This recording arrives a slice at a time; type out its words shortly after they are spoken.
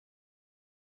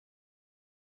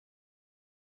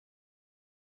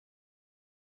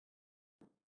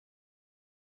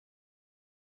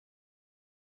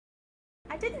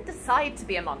I didn't decide to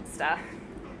be a monster.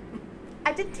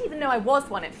 I didn't even know I was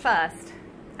one at first,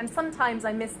 and sometimes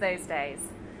I miss those days.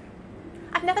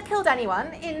 I've never killed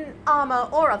anyone, in armour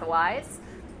or otherwise,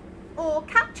 or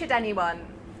captured anyone,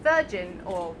 virgin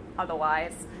or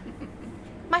otherwise.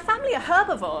 My family are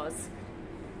herbivores.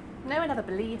 No one ever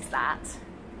believes that.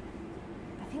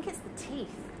 I think it's the teeth,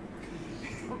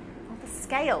 or the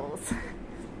scales.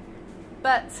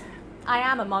 But I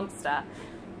am a monster.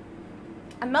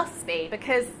 I must be,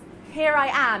 because here I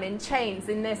am in chains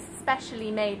in this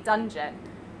specially made dungeon,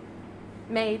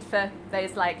 made for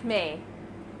those like me.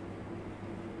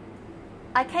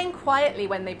 I came quietly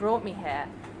when they brought me here.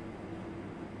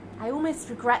 I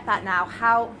almost regret that now,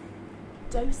 how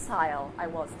docile I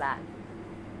was then.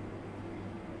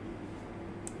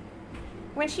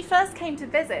 When she first came to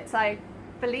visit, I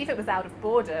believe it was out of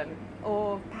boredom,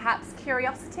 or perhaps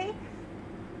curiosity.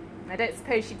 I don't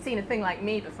suppose she'd seen a thing like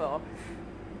me before.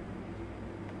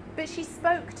 But she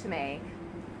spoke to me.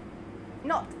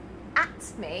 Not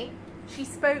at me, she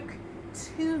spoke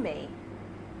to me.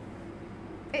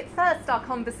 At first our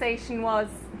conversation was,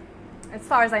 as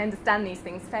far as I understand these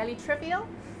things, fairly trivial.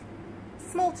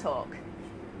 Small talk,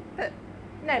 but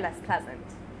no less pleasant.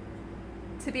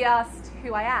 To be asked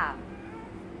who I am,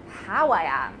 how I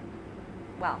am,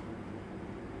 well,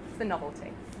 it's the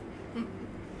novelty.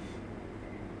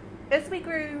 As we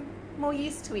grew more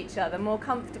used to each other, more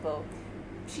comfortable,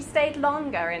 she stayed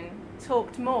longer and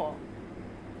talked more.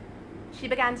 She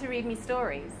began to read me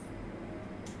stories.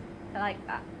 I liked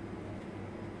that.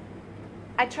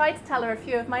 I tried to tell her a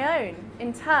few of my own,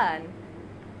 in turn,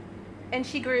 and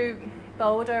she grew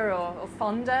bolder or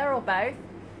fonder, or both.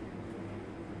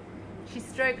 She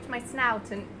stroked my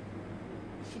snout and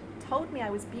she told me I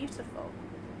was beautiful.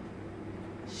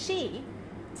 She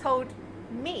told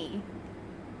me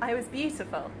I was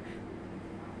beautiful.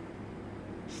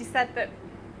 She said that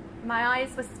my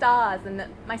eyes were stars and that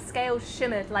my scales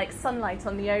shimmered like sunlight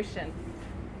on the ocean.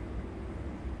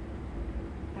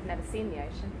 I've never seen the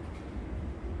ocean.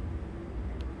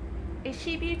 Is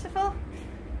she beautiful?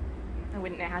 I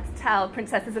wouldn't know how to tell.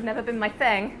 Princesses have never been my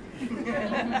thing.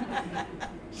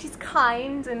 She's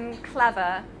kind and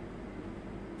clever.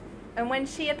 And when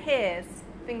she appears,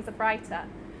 things are brighter.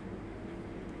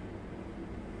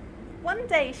 One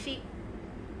day she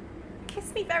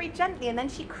kissed me very gently and then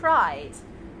she cried.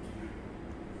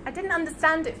 I didn't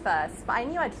understand it first, but I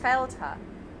knew I'd failed her.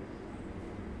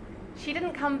 She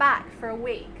didn't come back for a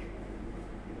week.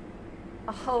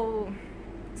 A whole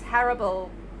terrible,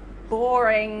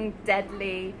 boring,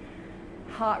 deadly,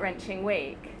 heart-wrenching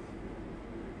week.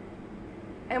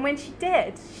 And when she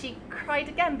did, she cried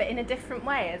again, but in a different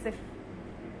way, as if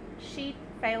she'd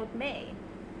failed me.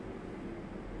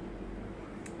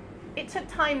 It took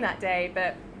time that day,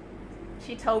 but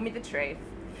she told me the truth.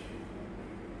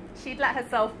 She'd let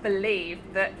herself believe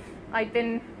that I'd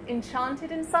been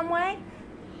enchanted in some way,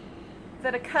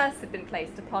 that a curse had been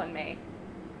placed upon me.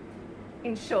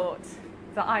 In short,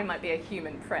 that I might be a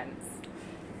human prince.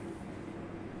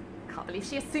 Can't believe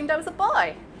she assumed I was a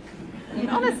boy.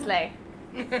 Honestly.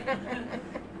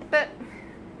 But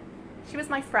she was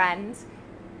my friend,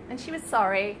 and she was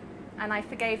sorry, and I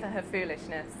forgave her her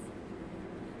foolishness.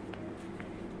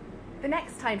 The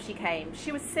next time she came,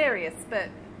 she was serious, but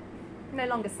no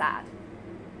longer sad.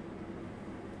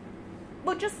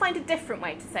 We'll just find a different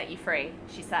way to set you free,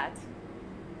 she said.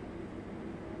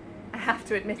 I have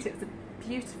to admit it was a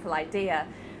beautiful idea.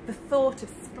 The thought of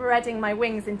spreading my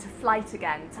wings into flight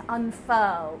again, to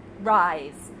unfurl,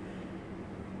 rise,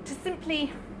 to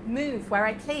simply move where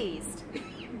I pleased.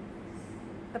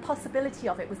 The possibility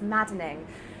of it was maddening,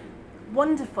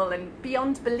 wonderful and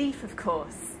beyond belief, of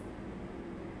course.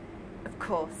 Of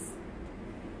course.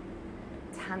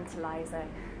 Tantalizing.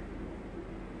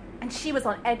 And she was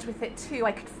on edge with it too.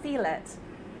 I could feel it.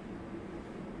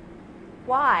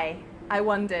 Why, I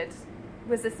wondered,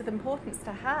 was this of importance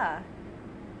to her?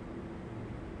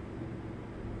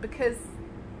 Because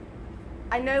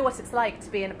I know what it's like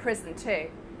to be in a prison too.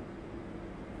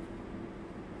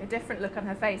 A different look on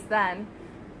her face then.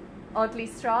 Oddly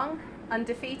strong,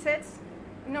 undefeated.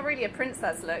 Not really a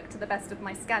princess look, to the best of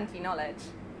my scanty knowledge.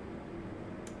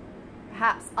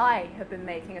 Perhaps I have been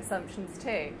making assumptions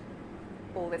too,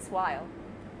 all this while.